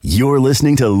You're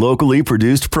listening to locally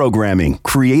produced programming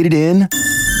created in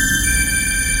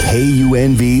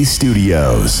KUNV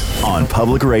Studios on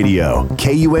Public Radio,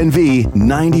 KUNV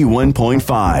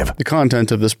 91.5. The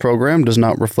content of this program does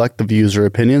not reflect the views or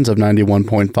opinions of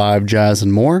 91.5 Jazz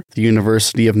and More, the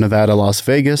University of Nevada, Las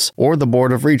Vegas, or the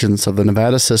Board of Regents of the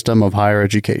Nevada System of Higher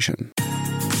Education.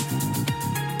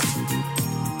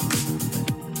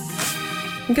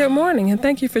 Good morning, and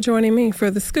thank you for joining me for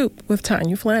The Scoop with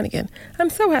Tanya Flanagan. I'm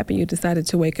so happy you decided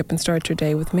to wake up and start your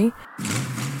day with me.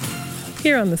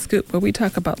 Here on The Scoop, where we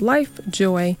talk about life,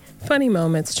 joy, funny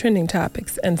moments, trending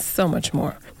topics, and so much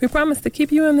more. We promise to keep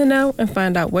you in the know and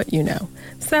find out what you know.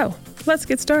 So, let's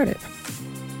get started.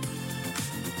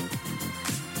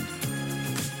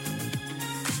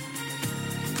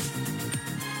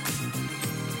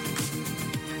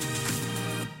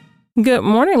 Good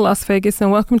morning, Las Vegas,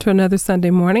 and welcome to another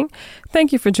Sunday morning.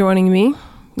 Thank you for joining me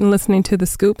and listening to The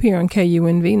Scoop here on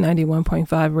KUNV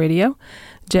 91.5 Radio,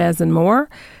 Jazz and More.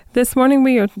 This morning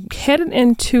we are headed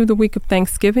into the week of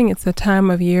Thanksgiving. It's a time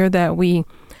of year that we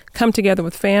come together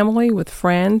with family, with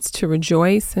friends, to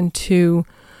rejoice and to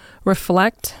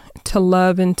reflect, to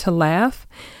love and to laugh.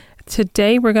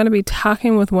 Today we're going to be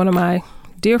talking with one of my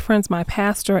dear friends, my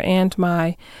pastor and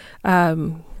my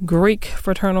Greek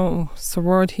fraternal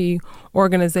sorority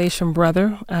organization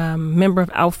brother, member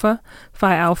of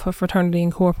Phi Alpha Fraternity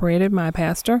Incorporated, my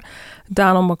pastor,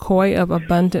 Donnell McCoy of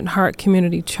Abundant Heart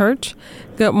Community Church.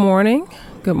 Good morning.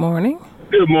 Good morning.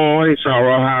 Good morning,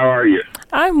 Sarah. How are you?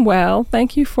 I'm well.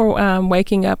 Thank you for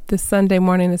waking up this Sunday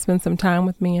morning to spend some time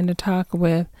with me and to talk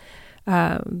with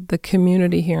the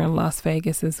community here in Las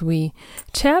Vegas as we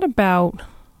chat about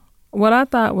what I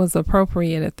thought was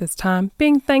appropriate at this time,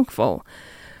 being thankful.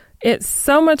 It's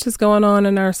so much is going on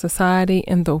in our society,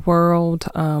 in the world,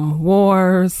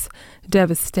 wars,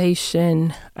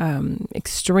 devastation,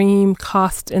 extreme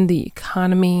cost in the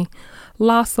economy,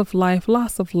 loss of life,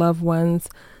 loss of loved ones,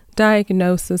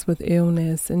 diagnosis with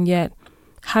illness. And yet,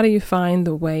 how do you find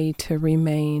the way to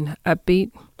remain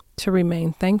upbeat, to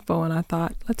remain thankful? And I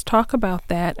thought, let's talk about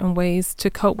that and ways to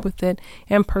cope with it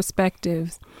and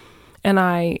perspectives. And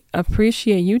I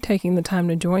appreciate you taking the time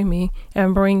to join me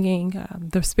and bringing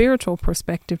the spiritual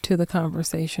perspective to the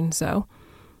conversation. So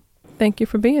thank you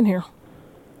for being here.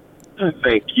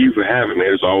 Thank you for having me.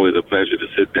 It's always a pleasure to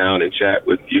sit down and chat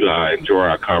with you. I enjoy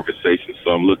our conversation, so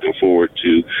I'm looking forward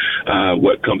to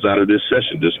what comes out of this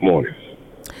session this morning.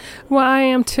 Well, I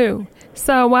am too.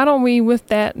 So why don't we, with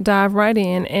that, dive right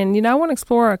in? And, I want to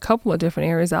explore a couple of different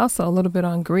areas, also a little bit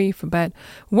on grief. But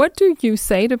what do you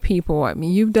say to people? I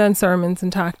mean, you've done sermons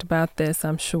and talked about this,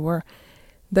 I'm sure.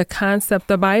 The concept,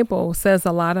 the Bible says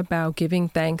a lot about giving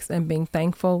thanks and being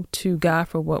thankful to God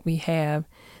for what we have,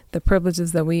 the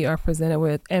privileges that we are presented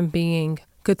with, and being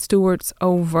good stewards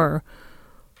over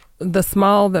the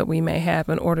small that we may have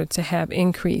in order to have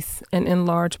increase and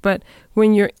enlarge. But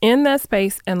when you're in that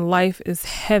space and life is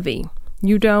heavy,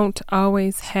 you don't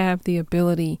always have the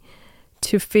ability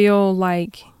to feel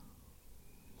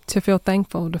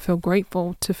thankful, to feel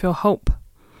grateful, to feel hope.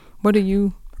 How do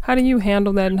you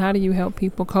handle that, and how do you help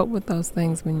people cope with those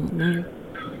things when you're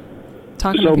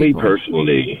talking to people?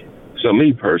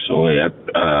 Me personally,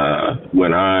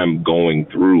 when I'm going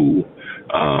through,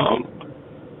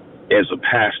 as a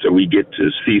pastor, we get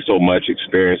to see so much,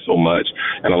 experience so much,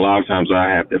 and a lot of times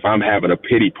if I'm having a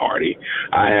pity party,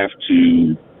 I have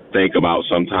to think about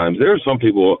sometimes there are some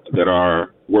people that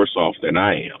are worse off than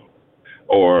I am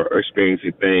or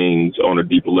experiencing things on a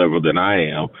deeper level than I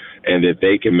am, and that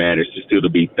they can manage to still to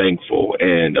be thankful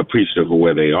and appreciative of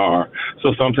where they are.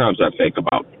 So sometimes I think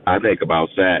about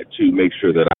that to make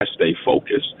sure that I stay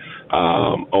focused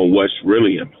on what's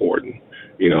really important.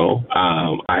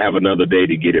 I have another day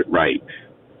to get it right.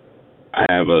 I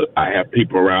have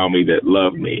people around me that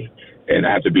love me, and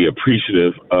I have to be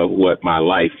appreciative of what my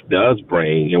life does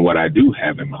bring and what I do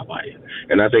have in my life.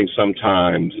 And I think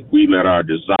sometimes we let our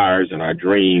desires and our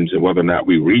dreams and whether or not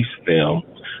we reach them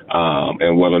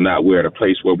and whether or not we're at a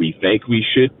place where we think we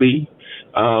should be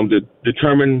to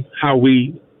determine how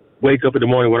we wake up in the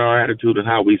morning with our attitude and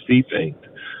how we see things.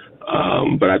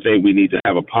 But I think we need to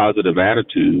have a positive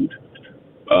attitude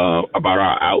about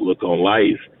our outlook on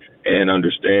life and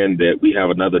understand that we have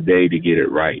another day to get it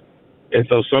right. And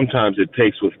so sometimes it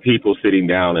takes with people sitting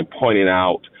down and pointing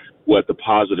out what the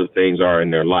positive things are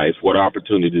in their life, what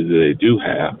opportunities they do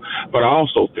have. But I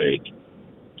also think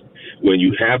when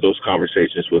you have those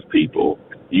conversations with people,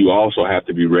 you also have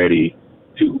to be ready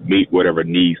to meet whatever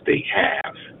needs they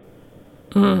have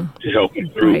to help them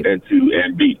through, right.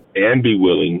 and be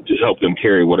willing to help them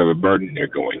carry whatever burden they're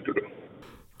going through.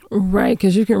 Right,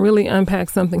 because you can really unpack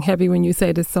something heavy when you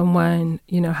say to someone,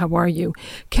 how are you?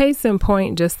 Case in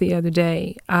point, just the other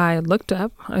day, I looked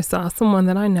up, I saw someone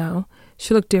that I know.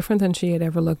 She looked different than she had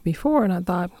ever looked before. And I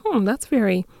thought, that's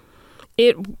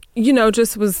it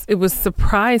was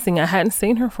surprising. I hadn't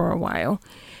seen her for a while.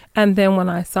 And then when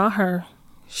I saw her,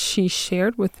 she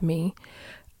shared with me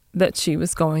that she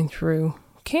was going through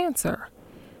cancer.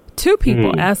 Two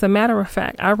people, as a matter of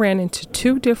fact, I ran into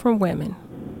two different women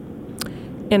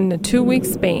in the 2-week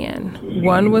span.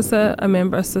 One was a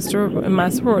sister, my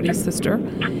sorority sister,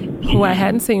 who I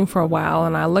hadn't seen for a while.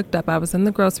 And I looked up, I was in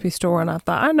the grocery store and I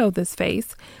thought, I know this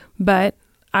face. But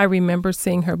I remember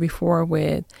seeing her before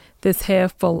with this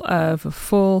head full of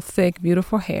full, thick,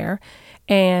 beautiful hair.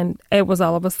 And it was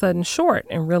all of a sudden short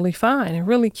and really fine and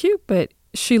really cute. But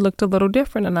she looked a little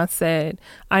different. And I said,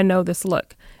 I know this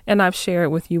look. And I've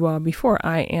shared with you all before,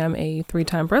 I am a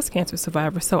 3-time breast cancer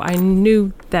survivor. So I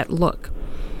knew that look.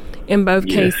 In both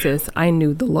cases, I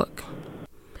knew the look.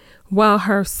 While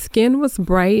her skin was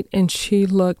bright and she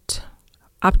looked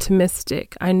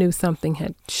optimistic, I knew something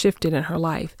had shifted in her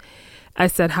life. I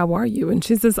said, how are you? And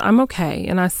she says, I'm okay.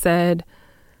 And I said,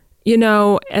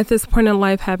 at this point in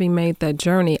life, having made that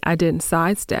journey, I didn't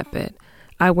sidestep it.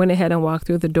 I went ahead and walked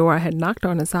through the door. I had knocked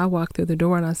on us. I walked through the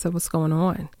door and I said, what's going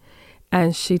on?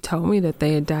 And she told me that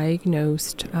they had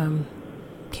diagnosed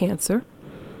cancer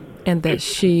and that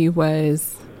she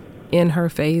was in her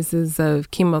phases of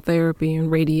chemotherapy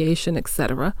and radiation,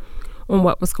 etc., on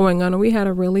what was going on. And we had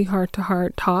a really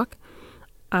heart-to-heart talk.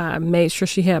 I made sure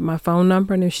she had my phone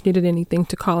number, and if she needed anything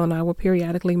to call, and I will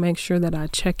periodically make sure that I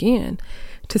check in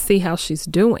to see how she's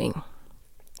doing.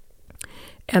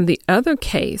 And the other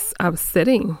case, I was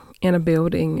sitting in a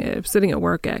building, sitting at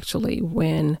work actually,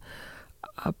 when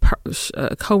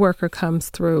a coworker comes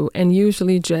through and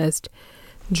usually just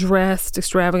dressed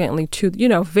extravagantly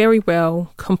very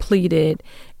well completed.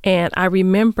 And I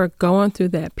remember going through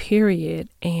that period,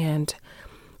 and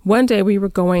one day we were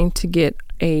going to get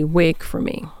a wig for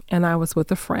me, and I was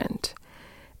with a friend,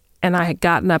 and I had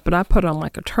gotten up and I put on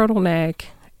like a turtleneck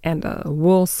and a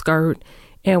wool skirt,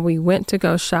 and we went to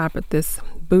go shop at this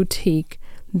boutique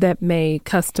that made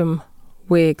custom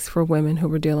wigs for women who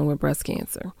were dealing with breast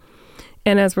cancer.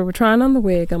 And as we were trying on the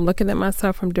wig, I'm looking at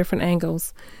myself from different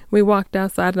angles. We walked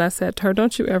outside and I said to her,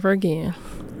 don't you ever again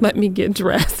let me get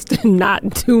dressed and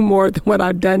not do more than what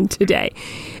I've done today.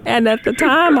 And at the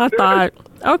time I thought,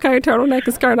 okay, turtleneck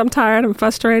and skirt, I'm tired, I'm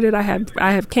frustrated, I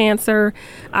have cancer,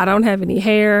 I don't have any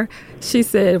hair. She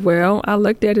said, well, I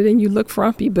looked at it and you look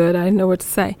frumpy, but I didn't know what to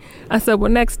say. I said,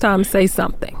 well, next time say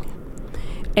something.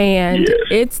 And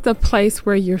it's the place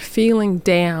where you're feeling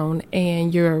down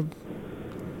and your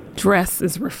dress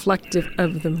is reflective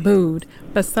of the mood.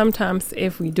 But sometimes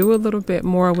if we do a little bit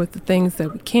more with the things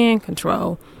that we can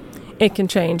control, it can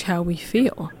change how we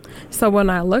feel. So when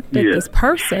I looked at this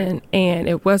person and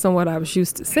it wasn't what I was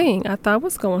used to seeing, I thought,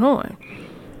 what's going on?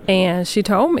 And she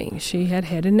told me she had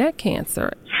head and neck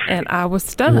cancer, and I was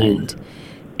stunned.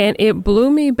 And it blew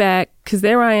me back, because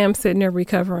there I am sitting there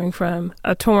recovering from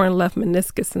a torn left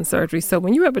meniscus and surgery. So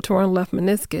when you have a torn left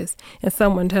meniscus and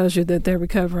someone tells you that they're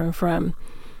recovering from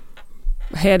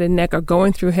head and neck or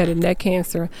going through head and neck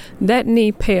cancer, that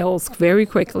knee pales very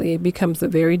quickly. It becomes a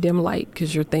very dim light,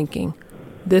 because you're thinking,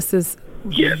 this is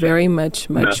very much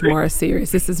more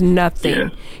serious. This is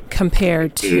nothing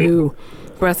compared to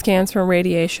breast cancer and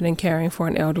radiation and caring for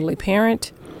an elderly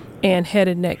parent, and head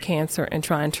and neck cancer and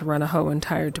trying to run a whole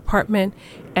entire department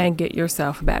and get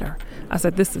yourself better. I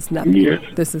said, this is nothing.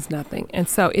 This is nothing. And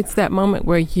so it's that moment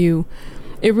where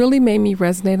it really made me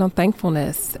resonate on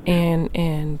thankfulness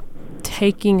and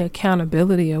taking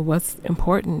accountability of what's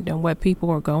important and what people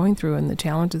are going through and the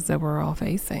challenges that we're all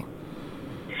facing.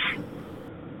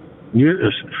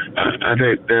 Yes, I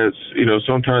think that's,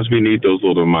 sometimes we need those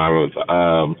little reminders.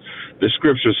 The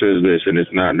scripture says this, and it's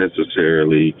not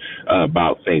necessarily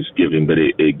about Thanksgiving, but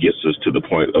it gets us to the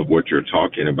point of what you're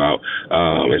talking about.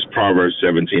 As Proverbs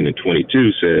 17:22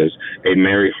 says, a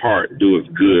merry heart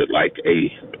doeth good like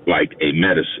a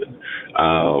medicine.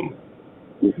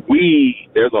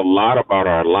 There's a lot about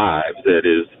our lives that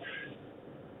is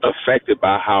affected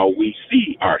by how we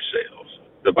see ourselves.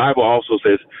 The Bible also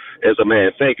says, as a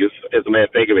man thinketh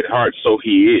in heart, so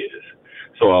he is.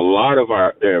 So a lot of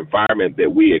the environment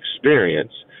that we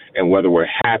experience, and whether we're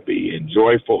happy and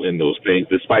joyful in those things,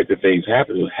 despite the things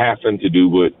happening, having to do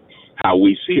with how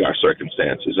we see our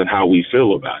circumstances and how we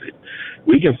feel about it.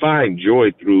 We can find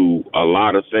joy through a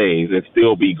lot of things and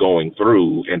still be going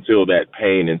through and feel that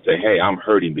pain and say, hey, I'm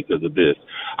hurting because of this.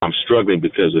 I'm struggling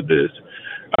because of this.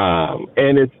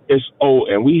 And it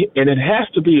has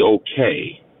to be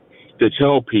okay to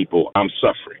tell people I'm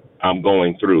suffering. I'm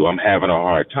going through, I'm having a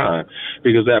hard time,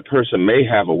 because that person may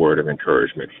have a word of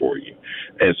encouragement for you.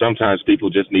 And sometimes people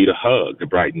just need a hug to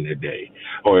brighten their day.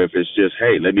 Or if it's just,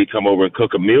 hey, let me come over and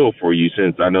cook a meal for you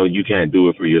since I know you can't do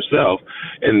it for yourself.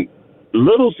 And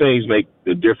little things make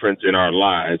the difference in our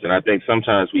lives. And I think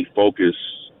sometimes we focus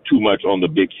too much on the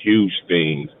big, huge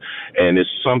things. And it's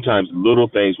sometimes little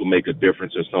things will make a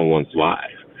difference in someone's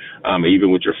life. Even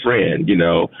with your friend,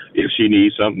 if she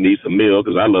needs a meal,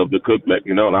 because I love to cook, let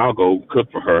me know, and I'll go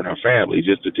cook for her and her family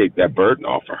just to take that burden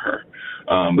off of her.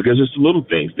 Because it's little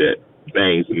things that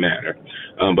matter.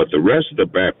 But the rest of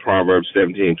the Proverbs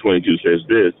 17:22 says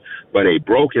this: but a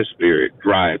broken spirit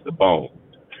drives the bones.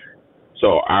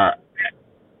 So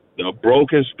the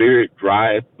broken spirit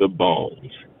drives the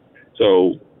bones.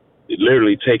 So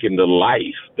literally taking the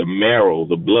life, the marrow,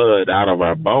 the blood out of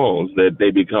our bones, that they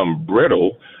become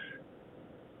brittle,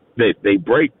 that they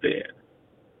break then.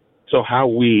 So how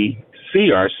we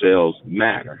see ourselves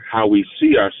matter, how we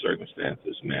see our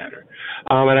circumstances matter.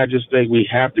 And I just think we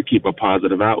have to keep a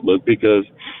positive outlook, because,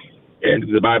 and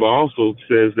the Bible also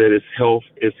says that it's health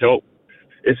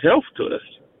to us.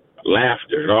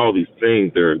 Laughter and all these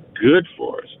things, they're good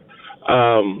for us.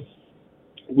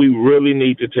 We really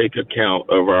need to take account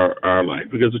of our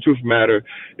life, because the truth of the matter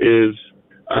is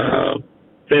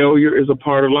failure is a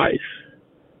part of life.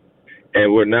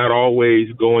 And we're not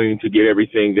always going to get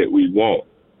everything that we want.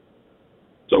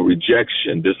 So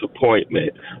rejection,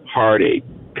 disappointment, heartache,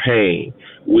 pain.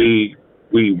 We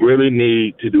really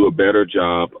need to do a better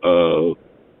job of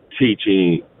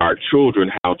teaching our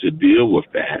children how to deal with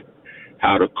that,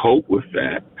 how to cope with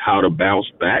that, how to bounce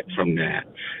back from that,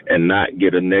 and not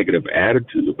get a negative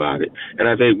attitude about it. And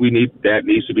I think that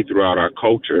needs to be throughout our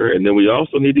culture. And then we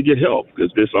also need to get help,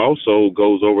 because this also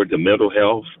goes over to mental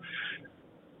health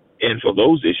and for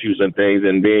those issues and things,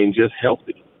 and being just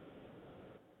healthy.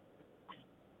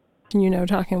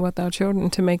 Talking with our children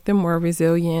to make them more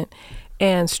resilient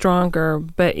and stronger.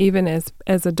 But even as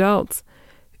adults,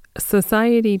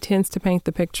 society tends to paint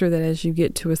the picture that as you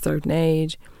get to a certain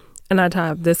age, and I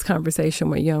have this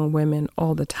conversation with young women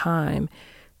all the time,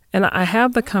 and I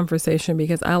have the conversation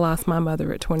because I lost my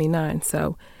mother at 29.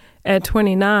 So at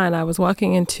 29, I was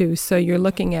walking into, so you're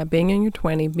looking at being in your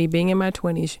 20s, me being in my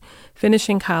 20s,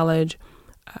 finishing college,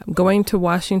 going to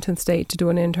Washington State to do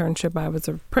an internship. I was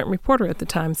a print reporter at the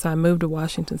time, so I moved to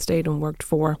Washington State and worked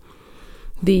for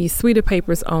the suite of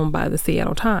papers owned by the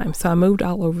Seattle Times. So I moved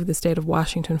all over the state of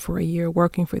Washington for a year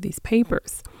working for these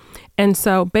papers. And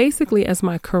so basically, as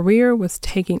my career was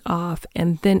taking off,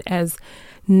 and then as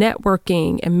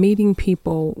networking and meeting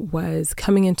people was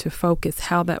coming into focus,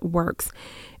 how that works,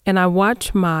 and I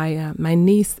watch my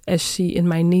niece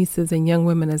my nieces and young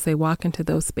women as they walk into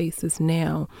those spaces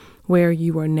now, where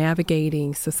you are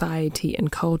navigating society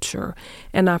and culture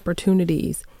and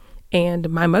opportunities. And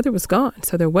my mother was gone,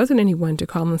 so there wasn't anyone to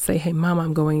call and say, hey, Mom,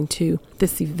 I'm going to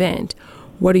this event.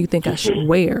 What do you think I should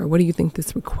wear? What do you think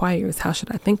this requires? How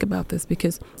should I think about this?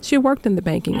 Because she had worked in the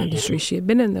banking industry. She had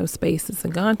been in those spaces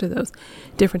and gone to those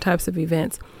different types of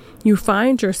events. You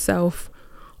find yourself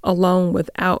alone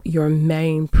without your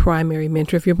main primary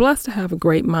mentor. If you're blessed to have a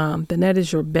great mom, then that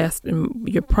is your best and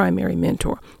your primary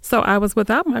mentor. So I was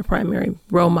without my primary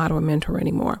role model and mentor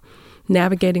anymore,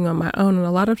 navigating on my own. And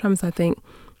a lot of times I think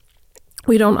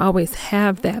we don't always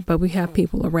have that, but we have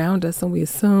people around us, and we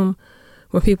assume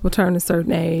when people turn a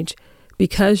certain age,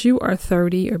 because you are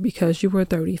 30 or because you were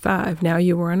 35, now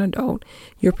you are an adult,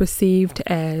 you're perceived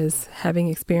as having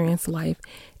experienced life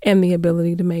and the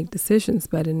ability to make decisions.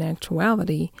 But in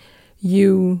actuality,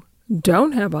 you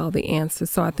don't have all the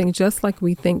answers. So I think just like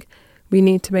we think we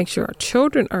need to make sure our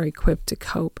children are equipped to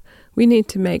cope, we need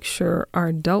to make sure our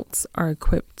adults are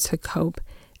equipped to cope,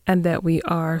 and that we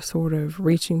are sort of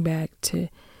reaching back to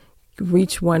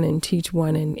reach one and teach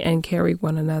one and carry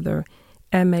one another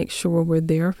and make sure we're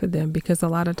there for them. Because a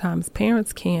lot of times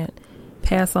parents can't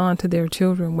pass on to their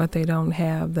children what they don't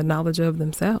have the knowledge of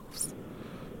themselves.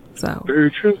 So very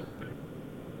true.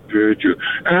 Very true.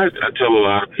 And I tell a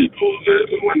lot of people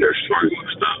that when they're struggling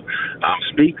with stuff,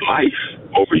 speak life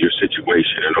over your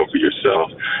situation and over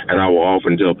yourself. And I will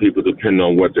often tell people, depending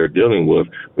on what they're dealing with,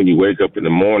 when you wake up in the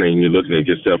morning and you're looking at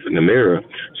yourself in the mirror,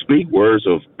 speak words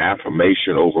of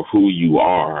affirmation over who you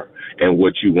are and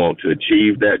what you want to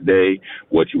achieve that day,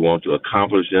 what you want to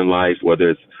accomplish in life, whether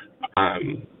it's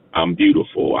I'm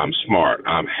beautiful, I'm smart,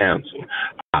 I'm handsome,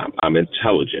 I'm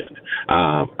intelligent,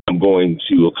 I'm going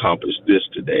to accomplish this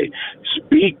today.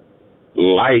 Speak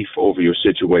life over your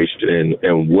situation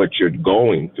and what you're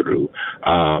going through.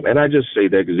 And I just say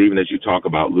that because even as you talk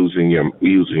about losing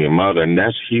your mother, and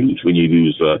that's huge when you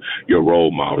lose your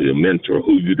role model, your mentor,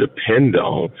 who you depend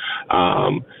on,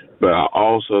 But I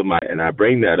also and I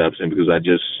bring that up because I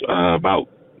just about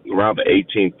around the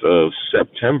 18th of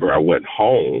September I went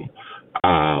home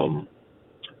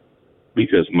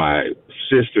because my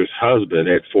sister's husband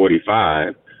at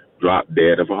 45 dropped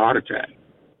dead of a heart attack,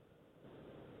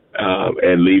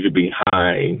 and leaving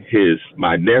behind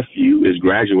my nephew is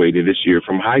graduating this year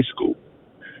from high school,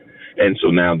 and so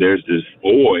now there's this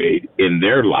void in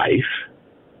their life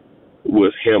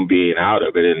with him being out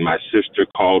of it. And my sister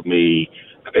called me.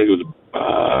 I think it was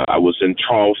I was in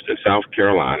Charleston, South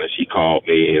Carolina. She called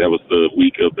me. That was the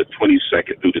week of the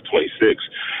 22nd through the 26th.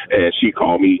 And she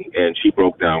called me and she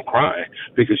broke down crying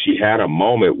because she had a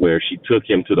moment where she took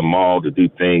him to the mall to do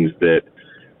things that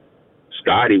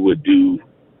Scotty would do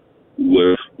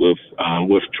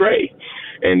with Trey.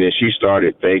 And then she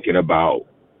started thinking about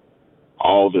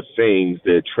all the things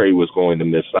that Trey was going to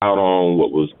miss out on,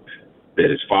 what was that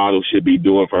his father should be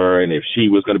doing for her, and if she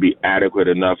was going to be adequate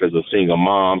enough as a single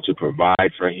mom to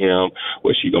provide for him,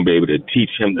 was she going to be able to teach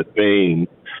him the things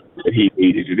that he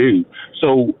needed to do?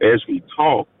 So as we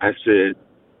talked, I said,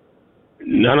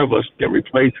 none of us can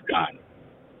replace God,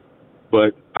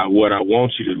 but what I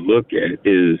want you to look at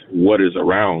is what is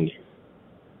around you.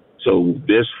 So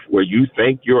this, where you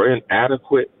think you're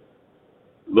inadequate,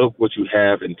 look what you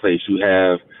have in place. You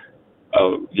have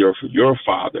your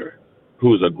father,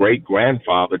 who is a great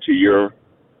grandfather to your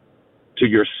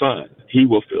son. He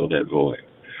will fill that void.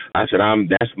 I said,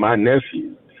 that's my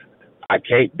nephew. I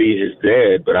can't be his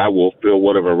dad, but I will fill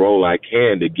whatever role I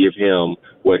can to give him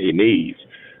what he needs.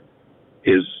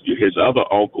 His other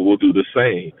uncle will do the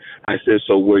same. I said,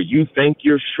 so where you think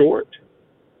you're short,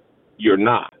 you're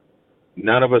not.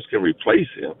 None of us can replace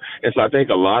him. And so I think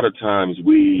a lot of times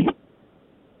we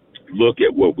look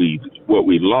at what we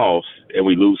lost and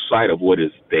we lose sight of what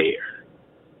is there.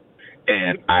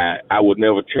 And I would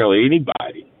never tell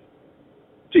anybody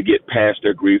to get past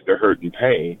their grief, their hurt, and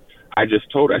pain. I just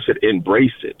told her, I said,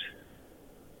 embrace it.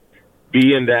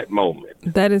 Be in that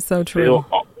moment. That is so true.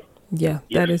 Yeah,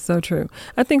 that is so true.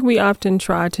 I think we often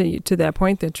try to that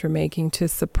point that you're making to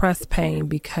suppress pain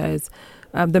because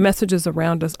the messages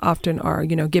around us often are,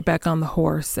 get back on the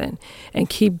horse and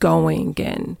keep going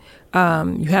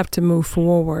and you have to move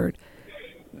forward.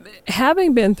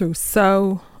 Having been through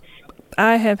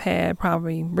I have had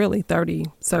probably really 30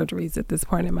 surgeries at this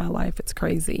point in my life. It's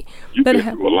crazy. You've been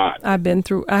through a lot. I've been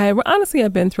through a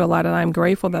lot, and I'm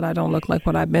grateful that I don't look like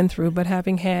what I've been through. But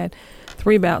having had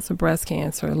 3 bouts of breast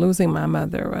cancer, losing my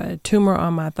mother, a tumor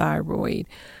on my thyroid,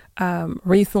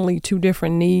 recently 2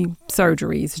 different knee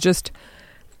surgeries, just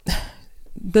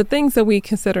the things that we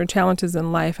consider challenges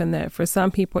in life, and that for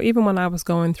some people, even when I was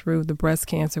going through the breast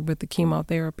cancer with the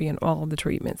chemotherapy and all of the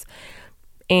treatments,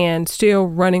 and still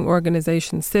running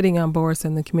organizations, sitting on boards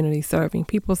in the community serving,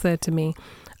 people said to me,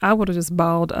 I would have just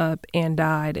balled up and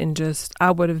died and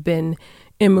I would have been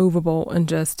immovable and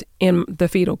just in the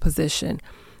fetal position.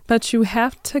 But you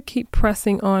have to keep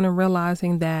pressing on and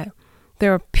realizing that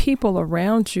there are people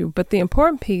around you. But the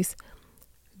important piece,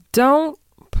 don't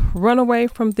run away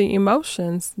from the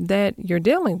emotions that you're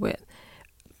dealing with.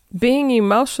 Being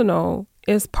emotional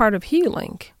is part of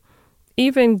healing.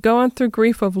 Even going through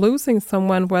grief of losing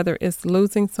someone, whether it's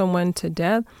losing someone to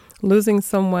death, losing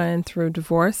someone through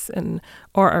divorce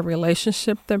or a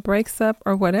relationship that breaks up,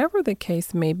 or whatever the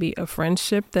case may be, a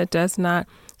friendship that does not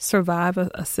survive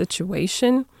a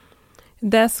situation,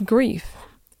 that's grief.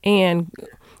 And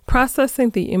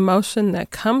processing the emotion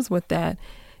that comes with that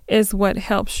is what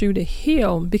helps you to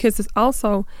heal, because it's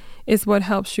also is what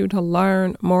helps you to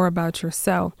learn more about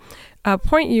yourself. A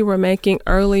point you were making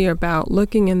earlier about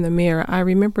looking in the mirror, I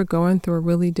remember going through a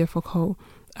really difficult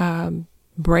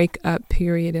breakup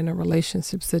period in a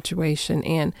relationship situation.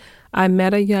 And I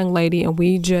met a young lady and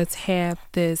we just had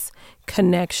this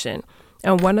connection.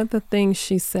 And one of the things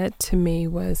she said to me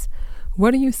was,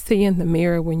 what do you see in the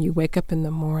mirror when you wake up in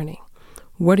the morning?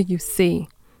 What do you see?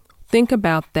 Think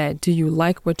about that. Do you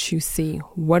like what you see?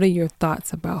 What are your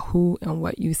thoughts about who and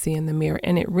what you see in the mirror?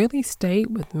 And it really stayed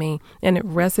with me, and it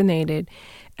resonated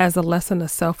as a lesson of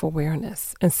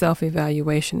self-awareness and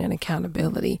self-evaluation and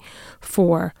accountability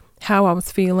for how I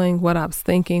was feeling, what I was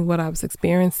thinking, what I was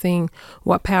experiencing,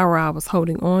 what power I was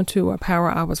holding on to, what power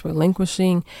I was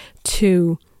relinquishing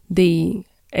to the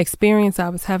experience I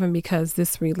was having because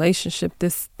this relationship,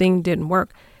 this thing didn't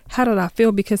work. How did I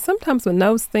feel? Because sometimes when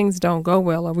those things don't go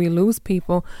well or we lose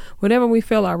people, whatever we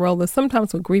feel our role is,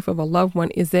 sometimes with grief of a loved one,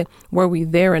 is it, were we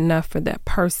there enough for that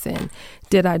person?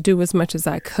 Did I do as much as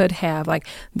I could have? Like,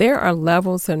 there are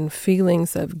levels and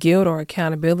feelings of guilt or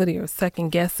accountability or second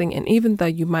guessing. And even though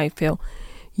you might feel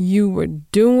you were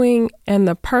doing and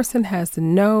the person has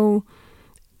no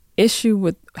issue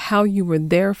with how you were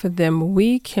there for them,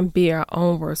 we can be our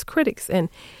own worst critics. And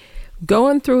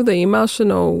going through the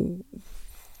emotional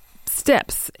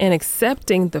steps and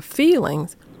accepting the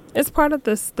feelings is part of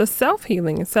the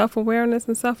self-healing and self-awareness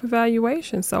and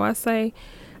self-evaluation. So I say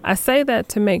that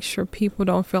to make sure people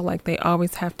don't feel like they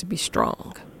always have to be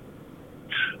strong.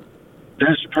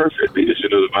 That's perfect, because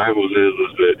the Bible says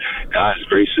that God's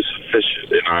grace is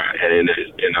sufficient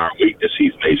in our weakness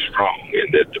He's made strong,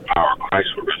 and that the power of Christ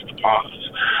will rest upon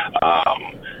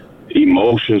us.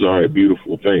 Emotions are a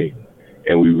beautiful thing,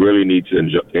 and we really need to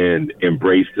enjoy and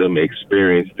embrace them,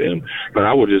 experience them. But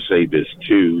I will just say this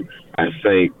too: I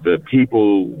think the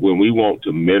people, when we want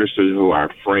to minister to our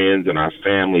friends and our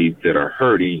families that are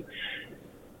hurting,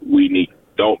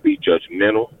 don't be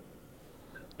judgmental.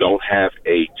 Don't have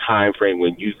a time frame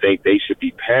when you think they should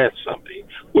be past something.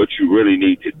 What you really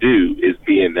need to do is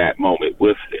be in that moment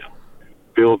with them.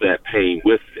 Feel that pain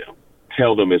with them.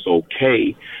 Tell them it's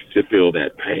okay to feel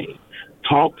that pain.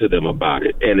 Talk to them about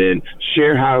it, and then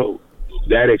share how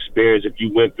that experience, if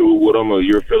you went through with them or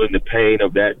you're feeling the pain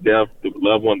of that death, the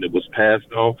loved one that was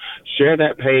passed on, share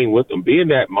that pain with them. Be in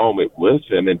that moment with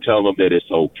them and tell them that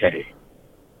it's okay.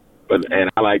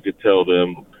 And I like to tell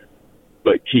them,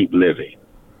 but keep living.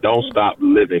 Don't stop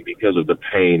living because of the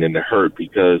pain and the hurt,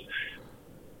 because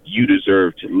you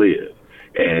deserve to live.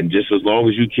 And just as long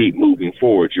as you keep moving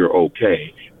forward, you're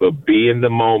okay. But be in the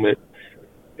moment.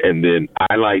 And then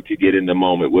I like to get in the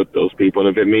moment with those people.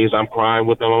 And if it means I'm crying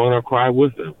with them, I'm going to cry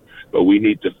with them. But we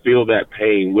need to feel that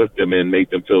pain with them and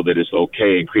make them feel that it's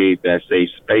okay and create that safe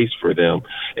space for them.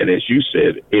 And as you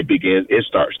said, it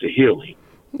starts to healing.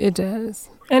 It does.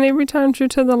 And it returns you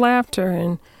to the laughter.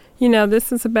 And,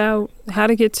 this is about how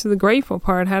to get to the grateful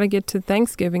part, how to get to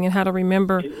Thanksgiving, and how to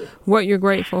remember what you're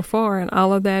grateful for. And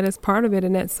all of that is part of it.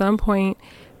 And at some point,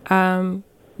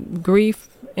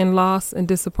 grief and loss and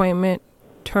disappointment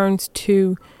turns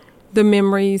to the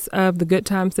memories of the good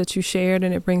times that you shared,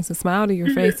 and it brings a smile to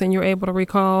your face, and you're able to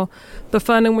recall the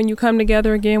fun. And when you come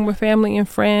together again with family and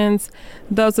friends,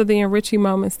 those are the enriching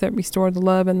moments that restore the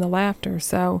love and the laughter.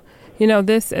 So,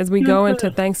 this, as we go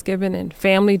into Thanksgiving and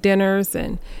family dinners,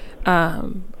 and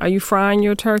are you frying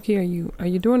your turkey? Are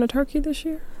you doing a turkey this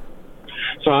year?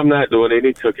 So I'm not doing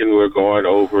any cooking. We're going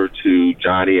over to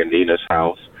Johnny and Nina's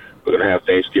house. We're going to have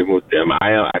Thanksgiving with them.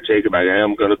 I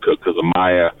am going to cook because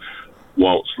Amaya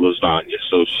wants lasagna.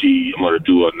 So I'm going to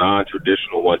do a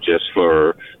non-traditional one just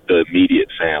for the immediate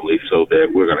family, so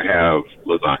that we're going to have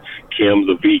lasagna. Kim's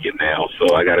a vegan now,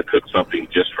 so I got to cook something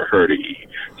just for her to eat.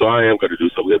 So I am going to do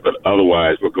something, but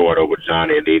otherwise we're going over to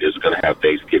Johnny and Nina's going to have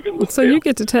Thanksgiving with them. So you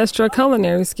get to test your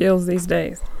culinary skills these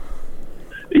days.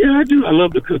 Yeah, I do. I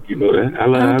love to cook,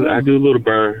 that. I do a little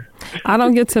burn. I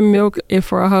don't get to milk it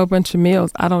for a whole bunch of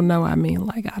meals. I don't know. I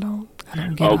don't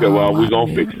get okay, well, we're going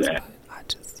to fix that. I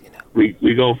just, we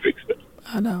going to fix that.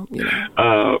 I know,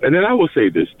 And then I will say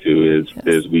this, too,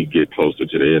 as we get closer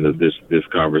to the end of this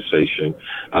conversation,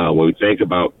 when we think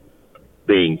about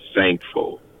being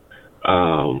thankful,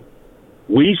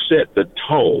 we set the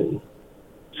tone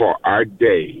for our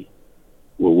day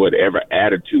with whatever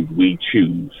attitude we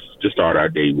choose to start our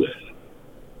day with.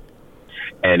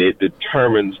 And it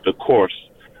determines the course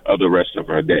of the rest of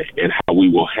our day and how we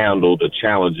will handle the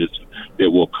challenges that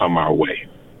will come our way.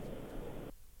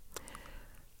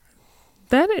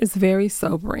 That is very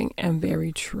sobering and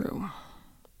very true.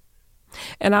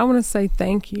 And I want to say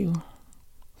thank you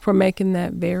for making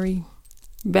that very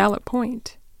valid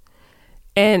point.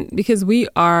 And because we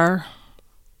are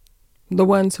the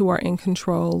ones who are in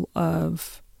control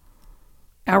of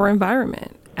our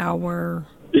environment,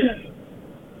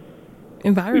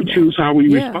 environment. We choose how we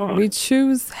respond. We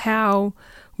choose how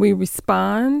we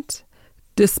respond,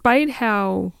 despite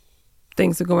how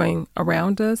things are going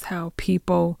around us, how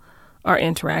people are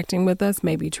interacting with us,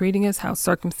 maybe treating us, how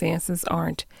circumstances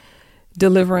aren't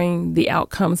delivering the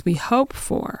outcomes we hope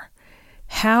for.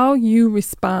 How you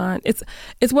respond, it's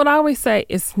what I always say,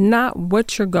 it's not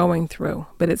what you're going through,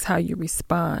 but it's how you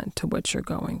respond to what you're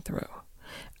going through.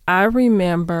 I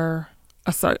remember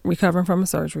recovering from a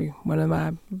surgery, one of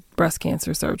my breast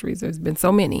cancer surgeries. There's been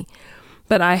so many.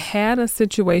 But I had a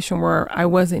situation where I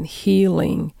wasn't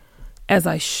healing as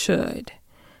I should.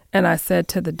 And I said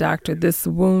to the doctor, this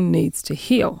wound needs to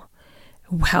heal.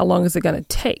 How long is it going to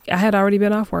take? I had already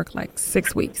been off work like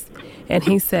 6 weeks. And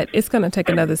he said, it's going to take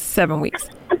another 7 weeks.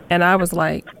 And I was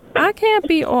like, I can't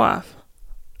be off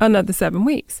another 7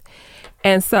 weeks.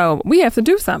 And so we have to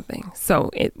do something. So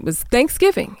it was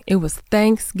Thanksgiving. It was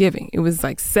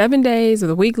like 7 days or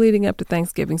the week leading up to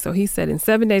Thanksgiving. So he said, in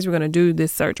 7 days, we're going to do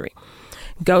this surgery.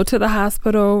 Go to the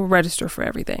hospital, register for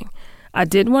everything. I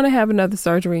didn't want to have another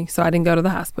surgery, so I didn't go to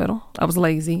the hospital. I was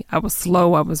lazy. I was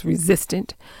slow. I was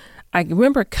resistant. I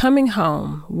remember coming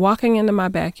home, walking into my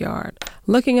backyard,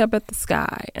 looking up at the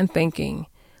sky and thinking,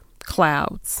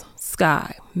 clouds,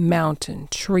 sky, mountain,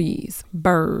 trees,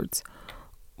 birds,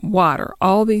 water,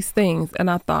 all these things. And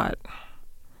I thought,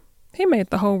 he made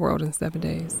the whole world in 7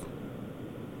 days.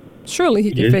 Surely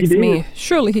he could fix me.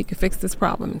 Surely he could fix this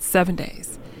problem in 7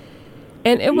 days.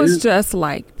 And it was just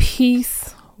like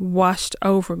peace washed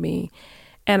over me.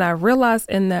 And I realized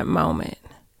in that moment,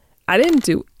 I didn't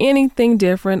do anything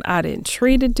different. I didn't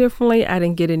treat it differently. I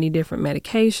didn't get any different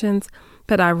medications.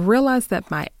 But I realized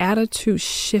that my attitude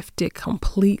shifted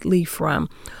completely from,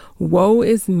 woe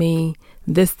is me,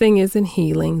 this thing isn't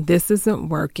healing, this isn't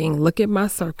working, look at my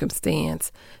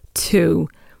circumstance, to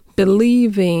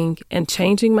believing and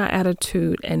changing my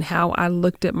attitude and how I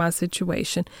looked at my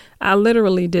situation. I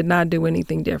literally did not do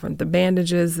anything different. The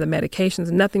bandages, the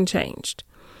medications, nothing changed.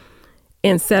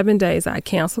 In 7 days, I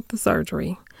canceled the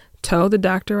surgery, told the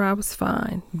doctor I was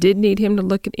fine, didn't need him to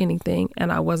look at anything,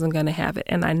 and I wasn't going to have it.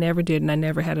 And I never did, and I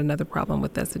never had another problem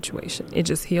with that situation. It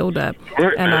just healed up,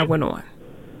 and I went on.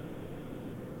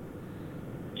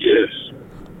 Yes.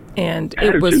 And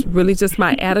it was really just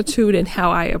my attitude and how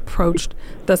I approached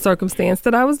the circumstance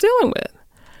that I was dealing with.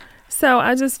 So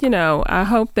I just, I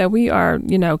hope that we are,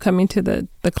 coming to the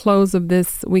close of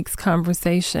this week's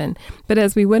conversation. But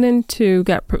as we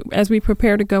as we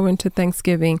prepare to go into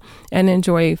Thanksgiving and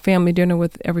enjoy family dinner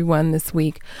with everyone this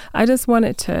week, I just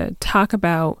wanted to talk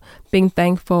about being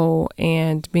thankful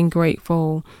and being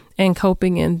grateful and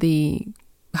coping in the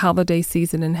holiday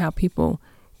season and how people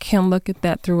can look at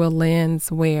that through a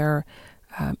lens where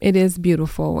it is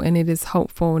beautiful and it is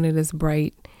hopeful and it is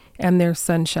bright and there's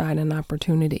sunshine and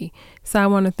opportunity. So I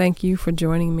want to thank you for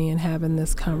joining me and having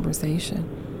this conversation.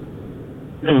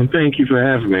 Thank you for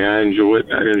having me. I enjoyed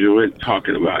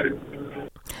talking about it.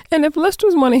 And if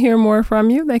listeners want to hear more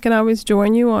from you, they can always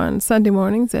join you on Sunday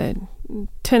mornings at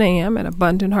 10 a.m. at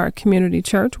Abundant Heart Community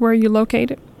Church. Where are you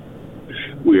located?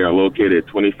 We are located at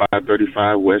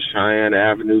 2535 West Cheyenne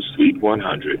Avenue, Suite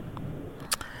 100.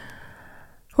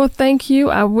 Well, thank you.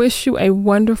 I wish you a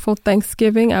wonderful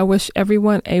Thanksgiving. I wish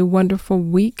everyone a wonderful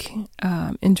week.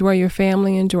 Enjoy your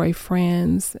family, enjoy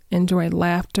friends, enjoy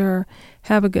laughter,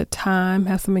 have a good time,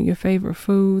 have some of your favorite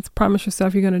foods. Promise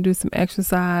yourself you're going to do some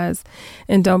exercise,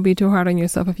 and don't be too hard on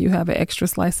yourself if you have an extra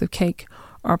slice of cake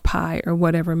or pie or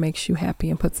whatever makes you happy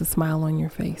and puts a smile on your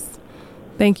face.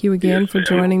 Thank you again for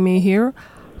joining me here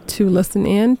to listen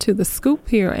in to The Scoop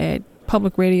here at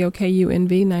Public Radio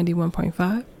KUNV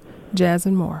 91.5, Jazz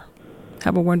and More.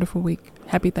 Have a wonderful week.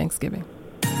 Happy Thanksgiving.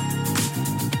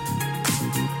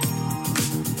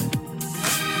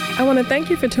 I want to thank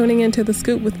you for tuning in to The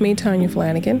Scoop with me, Tanya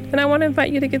Flanagan, and I want to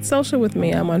invite you to get social with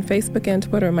me. I'm on Facebook and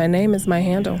Twitter. My name is my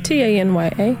handle,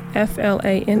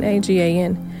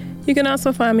 TanyaFlanagan. You can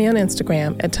also find me on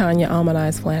Instagram at Tanya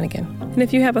Flanagan. And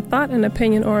if you have a thought, an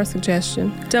opinion, or a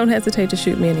suggestion, don't hesitate to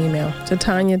shoot me an email to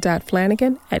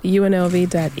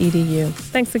tanya.flanagan@unlv.edu.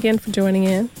 Thanks again for joining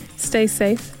in. Stay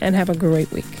safe and have a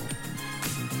great week.